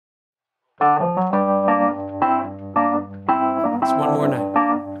It's one more night.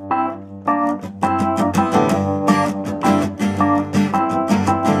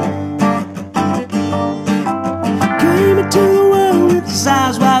 Came into the world with his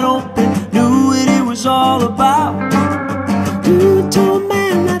eyes wide open, knew what it was all about. Grew to a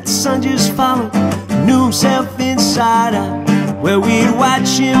man that the sun just followed, knew himself inside out. Where we'd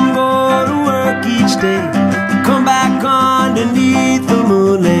watch him go to work each day, come back underneath the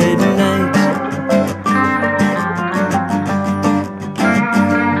moonlit night.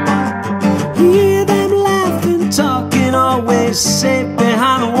 Hear them laughing, talking, always safe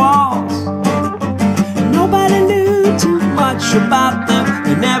behind the walls. Nobody knew too much about them,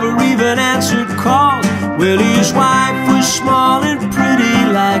 they never even answered calls. Well, his wife was small and pretty,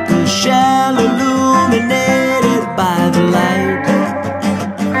 like a shell illuminated by the light.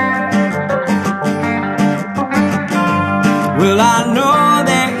 Well, I know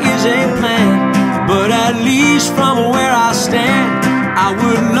there is a plan, but at least from where I stand, I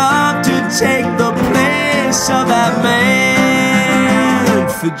would love to take the place of that man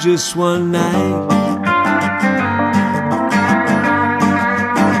for just one night.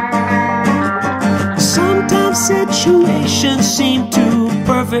 Sometimes situations seem too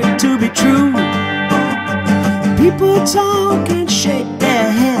perfect to be true. People talk and shake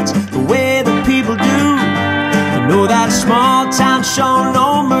their heads the way the people do. You know that small towns show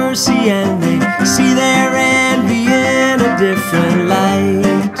no mercy, and they see their envy in a different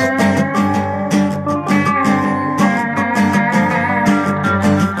light.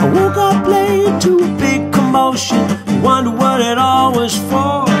 I woke up late to a big commotion, wondered what it all was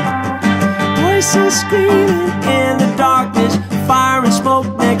for. Voices screaming in the darkness, fire and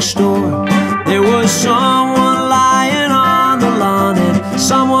smoke next door. There was someone lying on the lawn and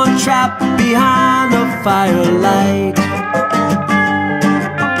someone trapped behind the firelight.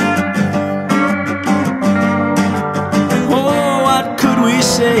 Oh, what could we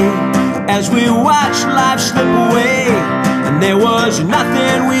say as we watched life slip away? And there was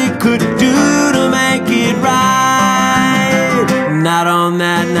nothing we could do to make it right. Not on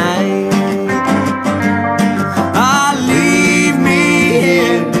that night.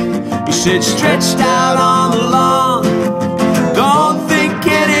 Sit stretched out on the lawn. Don't think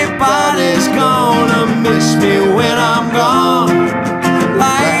anybody's gonna miss me when I'm gone.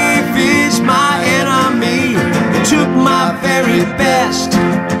 Life is my enemy, it took my very best.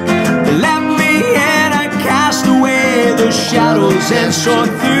 It left me here to cast away the shadows and sort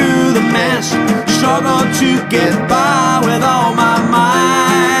through the mess. Struggle to get by with all my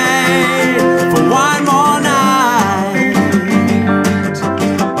might for one more night.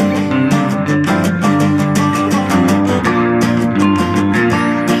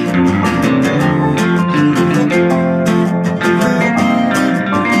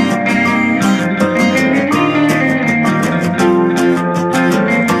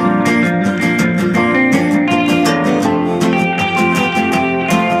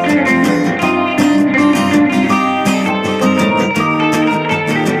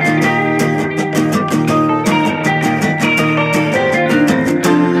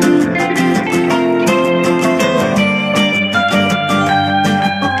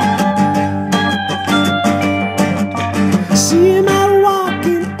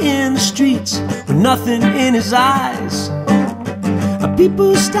 Nothing in his eyes.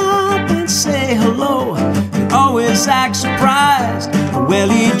 People stop and say hello, and always act surprised. Well,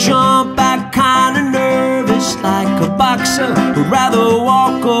 he jumped back kinda nervous, like a boxer who'd rather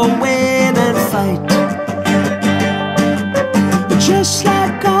walk away than fight. But just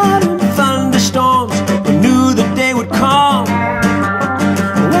like autumn thunderstorms, we knew the day would come.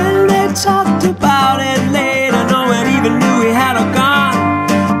 When they talked about it later, no one even knew he had a gun.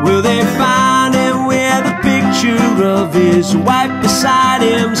 Well, they found him with a picture of his wife beside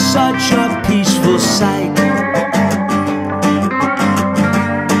him, such a peaceful sight.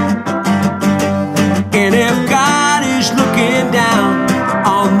 And if God is looking down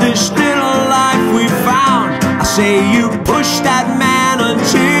on this little life we found, I say you push that man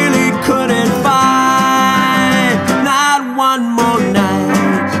until he couldn't find not one more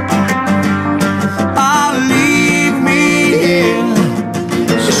night. I'll leave me here,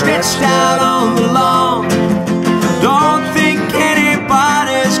 stretched out on the lawn. Don't think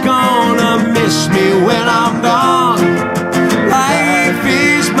anybody's gonna miss me when I'm gone. Life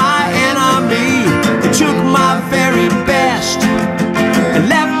is my enemy, it took my very best and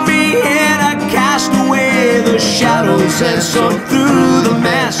left me here to cast away the shadows and sort through the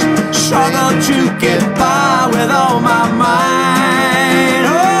mess. Struggle to get by with all my